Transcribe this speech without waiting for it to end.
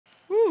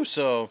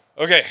So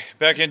Okay,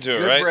 back into it,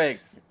 good right? break.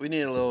 We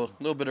need a little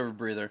bit of a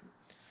breather.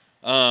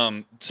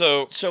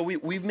 So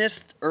we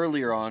missed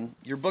earlier on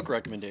your book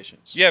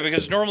recommendations. yeah,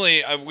 because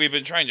normally we've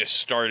been trying to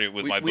start it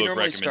with my We book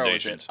normally start with it.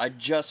 recommendations. I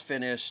just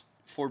finished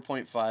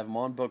 4.5. I'm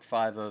on book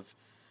 5 of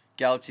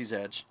Galaxy's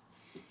Edge.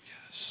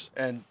 Yes.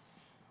 And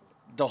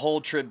the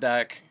whole trip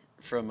back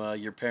from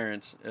your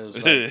parents, it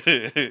was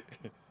like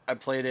I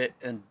played it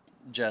and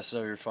Jess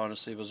over your phone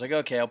asleep was like,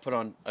 okay, I put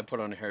on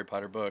a Harry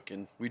Potter book,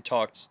 and we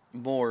talked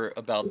more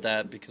about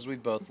that because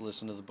we've both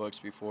listened to the books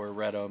before,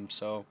 read them,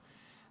 so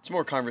it's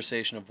more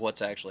conversation of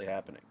what's actually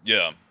happening.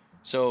 Yeah.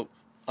 So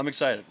I'm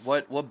excited.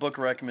 What book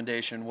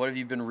recommendation? What have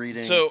you been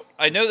reading? So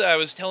I know that I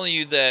was telling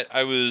you that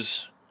I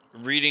was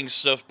reading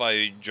stuff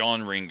by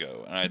John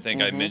Ringo, and I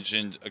think I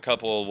mentioned a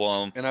couple of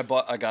them. And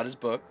I got his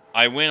book.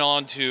 I went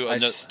on to I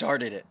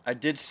started it. I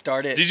did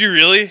start it. Did you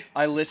really?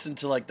 I listened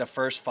to like the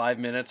first 5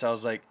 minutes. I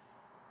was like,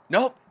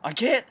 nope, I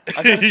can't.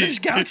 I gotta finish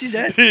Galaxy's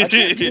Edge. I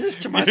can't do this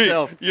to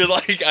myself. You're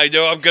like, I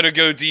know I'm gonna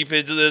go deep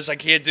into this. I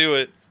can't do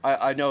it.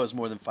 I know it's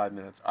more than 5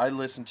 minutes. I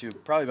listened to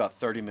probably about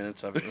 30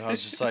 minutes of it, and I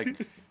was just like,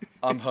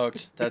 I'm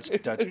hooked. That's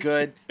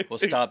good. We'll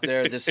stop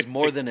there. This is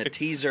more than a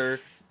teaser.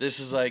 This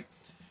is like,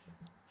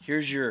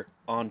 here's your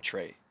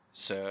entree,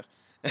 sir.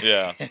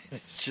 Yeah.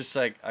 It's just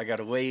like, I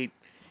gotta wait.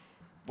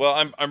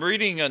 Well, I'm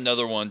reading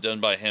another one done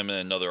by him and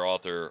another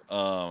author,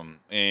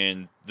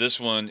 and this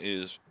one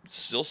is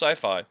still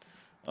sci-fi,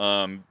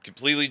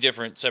 completely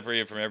different,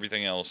 separated from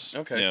everything else.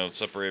 Okay.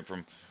 Separated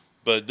from,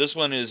 but this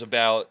one is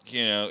about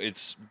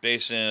it's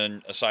based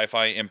in a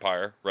sci-fi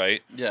empire,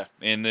 right? Yeah.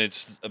 And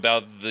it's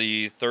about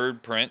the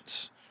third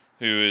prince,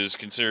 who is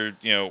considered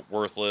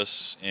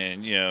worthless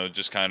and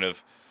just kind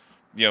of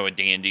a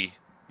dandy.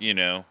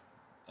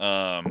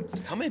 How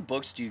many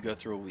books do you go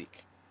through a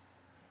week?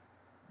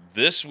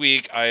 This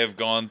week, I have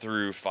gone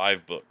through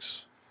 5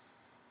 books.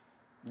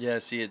 Yeah,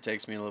 see, it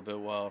takes me a little bit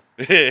while.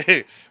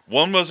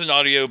 One was an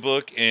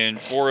audiobook, and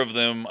 4 of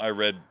them I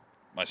read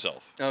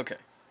myself. Okay.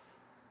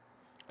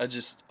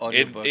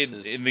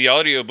 Audiobooks In the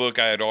audiobook,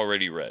 I had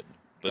already read,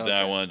 but then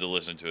I Okay. wanted to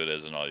listen to it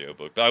as an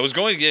audiobook. But I was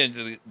going to get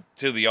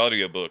into the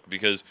audiobook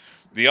because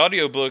the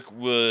audiobook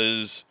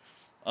was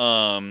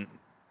one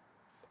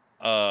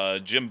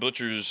of Jim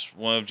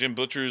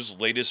Butcher's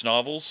latest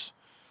novels.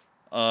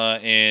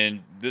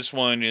 And this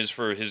one is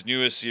for his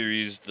newest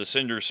series, the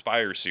Cinder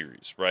Spire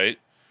series, right?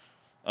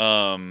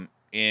 And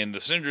the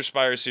Cinder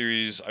Spire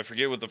series, I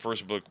forget what the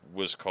first book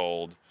was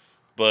called,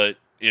 but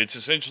it's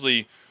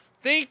essentially,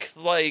 think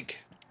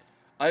like...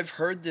 I've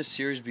heard this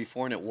series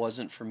before, and it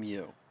wasn't from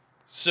you.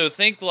 So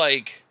think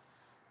like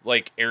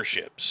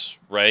airships,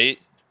 right?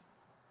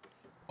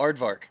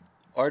 Aardvark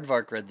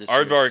read this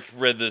Aardvark series.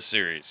 read this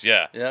series,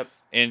 yeah. Yep.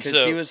 And Because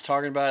so he was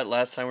talking about it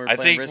last time we were I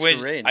playing think Risk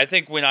of Rain. I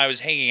think when I was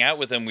hanging out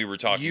with him, we were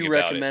talking You about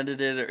it.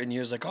 recommended it, and he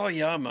was like, "Oh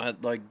yeah,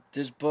 like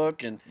this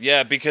book." And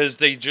Yeah, because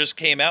they just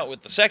came out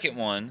with the second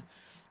one,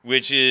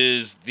 which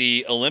is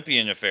the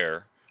Olympian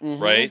Affair,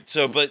 right?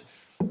 So, but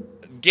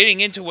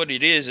getting into what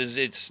it is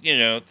it's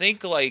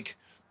think like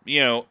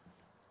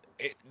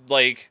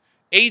like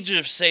Age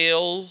of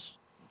Sails,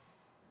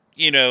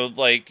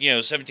 like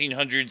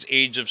 1700s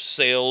Age of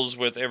Sails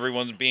with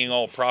everyone's being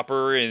all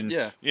proper and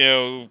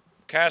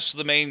cast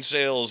the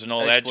mainsails and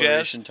all that jazz.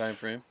 exploration time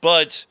frame.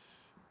 But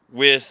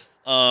with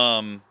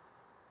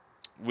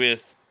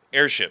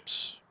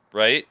airships,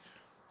 right?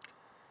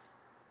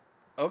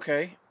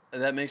 Okay,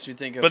 that makes me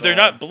think of. But they're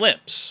not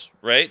blimps,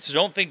 right? So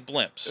don't think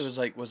blimps. It was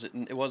like,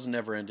 it wasn't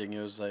Never Ending.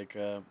 It was like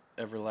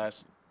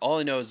Everlasting. All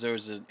I know is there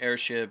was an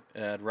airship. It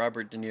had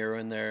Robert De Niro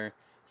in there.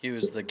 He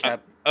was the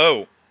cap.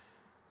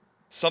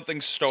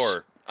 Something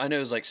Star. I know it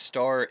was like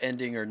Star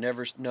Ending or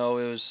Never. No,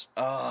 it was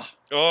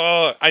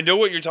Oh, I know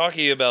what you're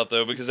talking about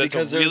though, because that's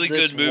a really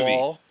there's this good movie.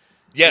 Wall,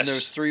 Yes. and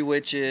there's 3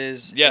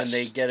 witches. Yes.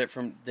 And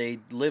they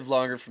live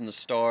longer from the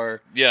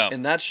star. Yeah.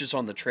 And that's just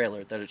on the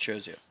trailer that it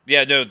shows you.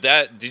 Yeah, no,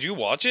 did you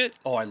watch it?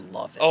 Oh, I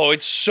love it. Oh,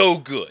 it's so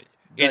good.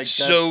 Like, It's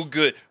so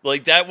good.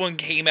 Like, that one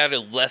came out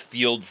of left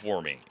field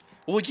for me.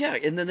 Well, yeah,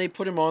 and then they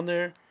put him on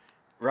there,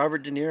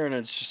 Robert De Niro, and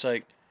it's just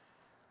like,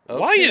 okay.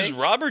 Why is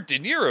Robert De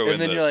Niro in this?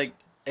 And then you're like,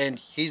 and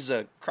he's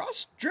a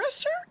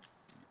cross-dresser?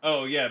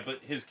 Oh, yeah, but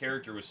his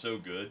character was so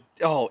good.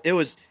 Oh, it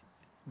was,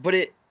 but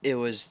it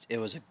was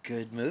a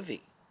good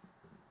movie.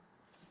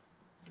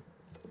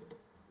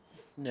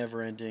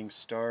 Never Ending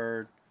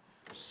Star,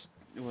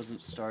 it wasn't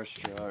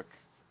Starstruck.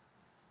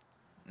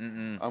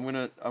 Mm-mm. I'm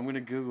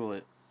gonna Google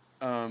it.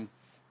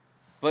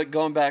 But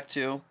going back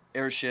to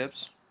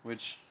airships,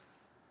 which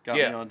got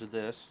me onto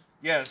this.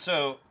 Yeah,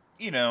 so,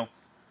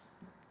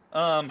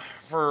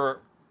 for...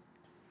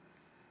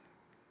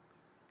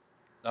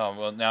 Oh,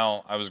 well,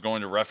 now I was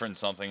going to reference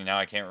something, and now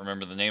I can't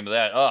remember the name of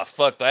that. Oh,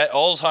 fuck that.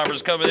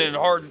 Alzheimer's coming in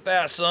hard and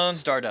fast, son.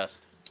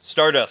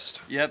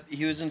 Stardust. Yep,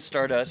 he was in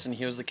Stardust, and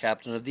he was the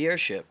captain of the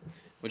airship,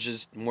 which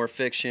is more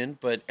fiction,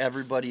 but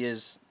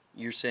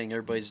you're saying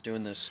everybody's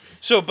doing this.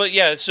 So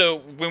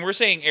when we're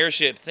saying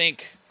airship,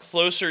 think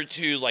closer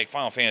to, like,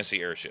 Final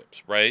Fantasy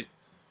airships, right?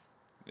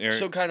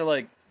 So kind of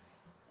like,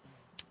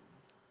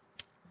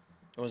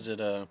 was it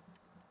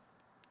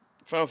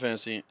Final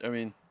Fantasy. I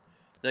mean,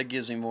 that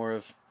gives me more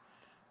of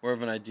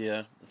an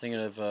idea. I'm thinking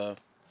of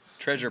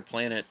Treasure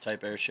Planet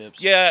type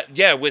airships.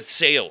 Yeah, with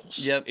sails.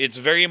 Yep. It's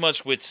very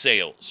much with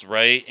sails,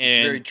 right? And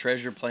It's very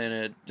Treasure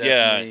Planet.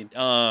 Definitely.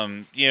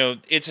 Yeah.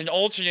 It's an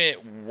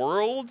alternate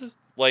world.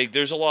 Like,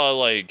 there's a lot of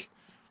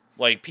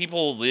like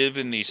people live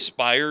in these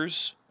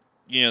spires,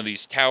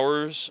 these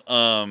towers.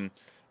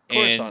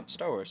 Coruscant,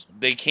 Star Wars.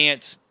 They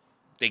can't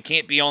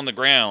be on the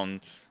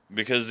ground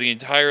because the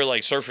entire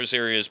like surface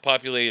area is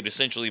populated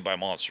essentially by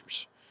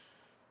monsters.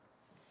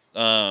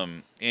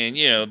 And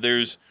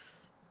there's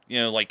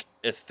like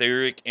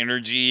etheric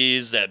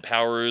energies that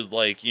power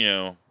like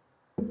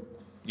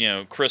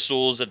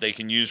crystals that they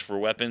can use for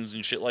weapons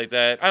and shit like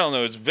that. I don't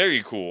know, it's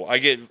very cool. I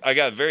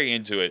got very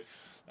into it.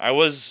 I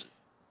was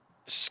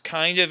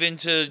kind of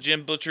into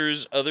Jim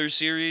Butcher's other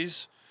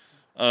series,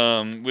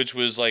 which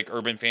was like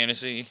urban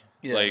fantasy,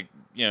 like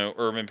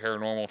urban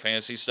paranormal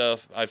fantasy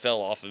stuff. I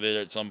fell off of it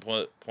at some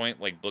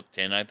point, like book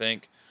 10, I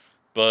think.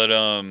 But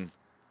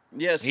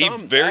yeah, he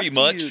very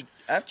much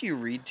after you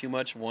read too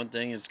much of one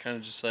thing, it's kind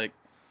of just like,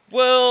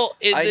 well,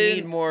 I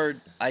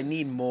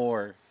need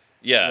more.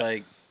 Yeah,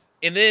 like,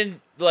 and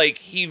then like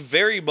he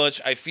very much,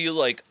 I feel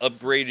like,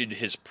 upgraded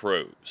his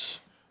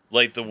prose,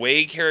 like the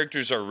way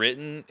characters are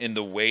written and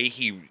the way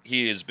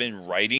he has been writing.